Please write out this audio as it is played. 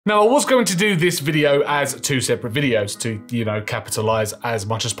Now, I was going to do this video as two separate videos to, capitalize as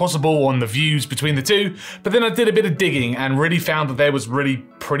much as possible on the views between the two, but then I did a bit of digging and really found that there was really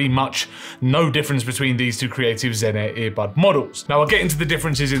pretty much no difference between these two Creative Zen Air earbud models. Now, I'll get into the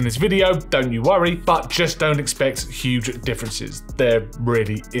differences in this video, don't you worry, but just don't expect huge differences. There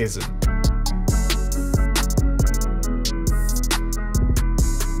really isn't.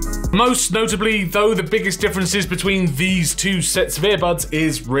 Most notably, though, the biggest differences between these two sets of earbuds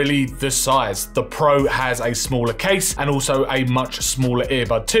is really the size. The Pro has a smaller case and also a much smaller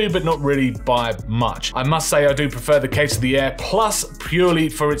earbud too, but not really by much. I must say I do prefer the case of the Air Plus purely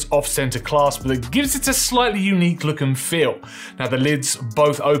for its off-center clasp that gives it a slightly unique look and feel. Now, the lids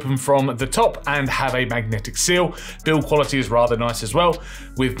both open from the top and have a magnetic seal. Build quality is rather nice as well,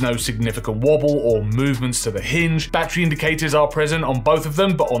 with no significant wobble or movements to the hinge. Battery indicators are present on both of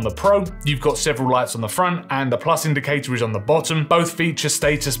them, but on the Pro, you've got several lights on the front and the plus indicator is on the bottom. Both feature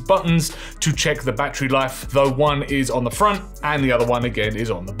status buttons to check the battery life, though one is on the front and the other one again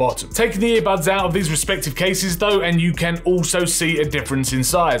is on the bottom. Taking the earbuds out of these respective cases though, and you can also see a difference in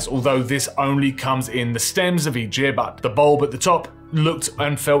size, although this only comes in the stems of each earbud. The bulb at the top looked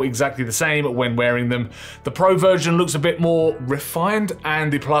and felt exactly the same when wearing them. The Pro version looks a bit more refined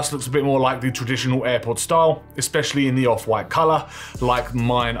and the Plus looks a bit more like the traditional AirPod style, especially in the off-white color like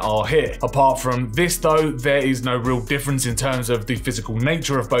mine are here. Apart from this though, there is no real difference in terms of the physical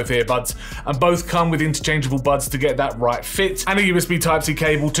nature of both earbuds, and both come with interchangeable buds to get that right fit and a USB Type-C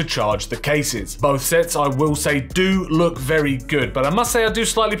cable to charge the cases. Both sets, I will say, do look very good, but I must say I do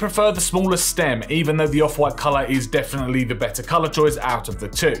slightly prefer the smaller stem, even though the off-white color is definitely the better color choice out of the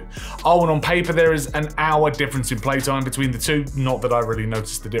two. Oh, and on paper there is an hour difference in playtime between the two. Not that I really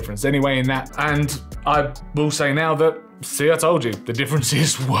noticed the difference anyway in that. And I will say now that, see, I told you, the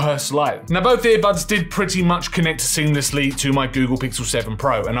differences were slight. Now, both earbuds did pretty much connect seamlessly to my Google Pixel 7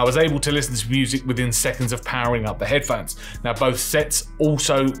 Pro, and I was able to listen to music within seconds of powering up the headphones. Now, both sets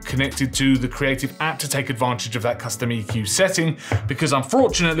also connected to the Creative app to take advantage of that custom EQ setting, because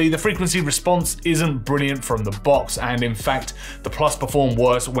unfortunately, the frequency response isn't brilliant from the box, and in fact, the Plus performed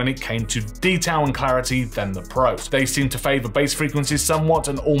worse when it came to detail and clarity than the Pros. They seem to favor bass frequencies somewhat,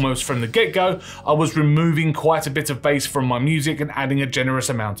 and almost from the get-go, I was removing quite a bit of bass from my music and adding a generous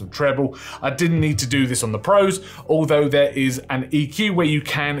amount of treble. I didn't need to do this on the Pros, although there is an EQ where you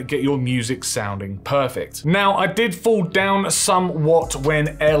can get your music sounding perfect. Now, I did fall down somewhat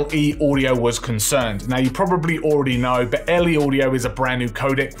when LE audio was concerned. Now, you probably already know, but LE audio is a brand new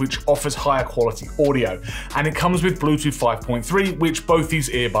codec which offers higher quality audio, and it comes with Bluetooth 5.3, which both these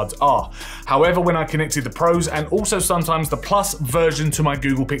earbuds are. However, when I connected the Pros and also sometimes the Plus version to my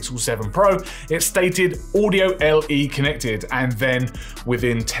Google Pixel 7 Pro, it stated audio LE connected, and then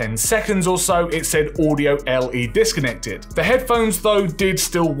within 10 seconds or so it said audio LE disconnected. The headphones though did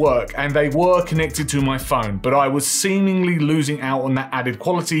still work and they were connected to my phone, but I was seemingly losing out on that added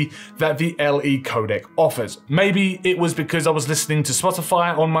quality that the LE codec offers. Maybe it was because I was listening to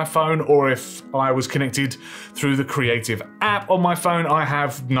Spotify on my phone, or if I was connected through the Creative app on my phone, I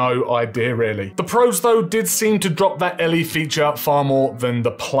have no idea really. The Pros though did seem to drop that LE feature far more than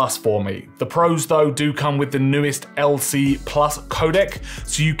the Plus for me. The Pros though do come with the newest LC Plus codec,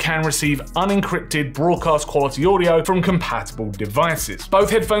 so you can receive unencrypted broadcast quality audio from compatible devices. Both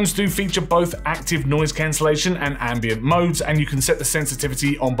headphones do feature both active noise cancellation and ambient modes, and you can set the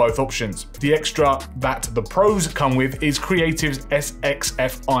sensitivity on both options. The extra that the Pros come with is Creative's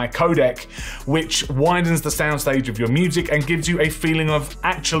SXFI codec, which widens the soundstage of your music and gives you a feeling of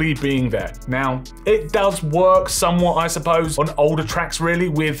actually being there. Now, it does work somewhat, I suppose, on older tracks really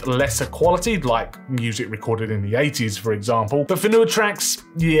with lesser quality, like music recorded in the 80s, for example. But for newer tracks,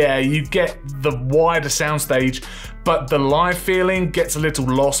 yeah, you get the wider soundstage, but the live feeling gets a little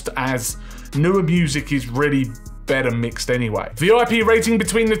lost as newer music is really better mixed anyway. The IP rating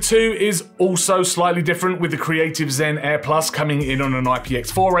between the two is also slightly different, with the Creative Zen Air Plus coming in on an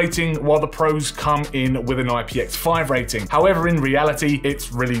IPX4 rating, while the Pros come in with an IPX5 rating. However, in reality,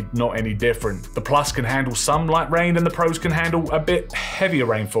 it's really not any different. The Plus can handle some light rain and the Pros can handle a bit heavier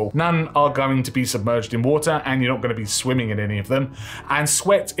rainfall. None are going to be submerged in water and you're not going to be swimming in any of them. And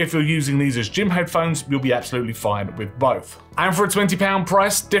sweat, if you're using these as gym headphones, you'll be absolutely fine with both. And for a £20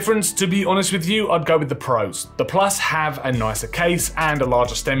 price difference, to be honest with you, I'd go with the Pros. The Plus Plus have a nicer case and a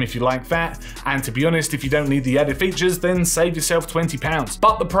larger stem if you like that, and to be honest, if you don't need the added features, then save yourself £20.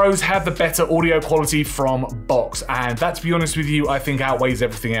 But the Pros have the better audio quality from box, and that, to be honest with you, I think outweighs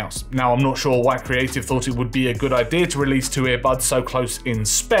everything else. Now, I'm not sure why Creative thought it would be a good idea to release two earbuds so close in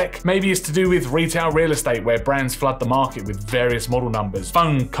spec. Maybe it's to do with retail real estate, where brands flood the market with various model numbers.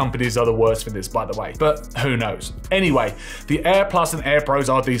 Phone companies are the worst for this, by the way, but who knows. Anyway, the Air Plus and Air Pros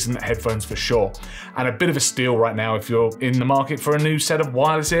are decent headphones for sure, and a bit of a steal right now if you're in the market for a new set of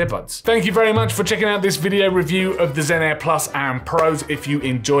wireless earbuds. Thank you very much for checking out this video review of the Zen Air Plus and Pros. If you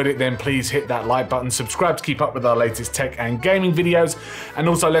enjoyed it, then please hit that like button, subscribe to keep up with our latest tech and gaming videos, and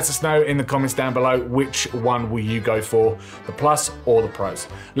also let us know in the comments down below which one will you go for, the Plus or the Pros.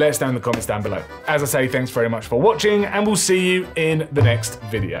 Let us know in the comments down below. As I say, thanks very much for watching, and we'll see you in the next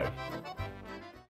video.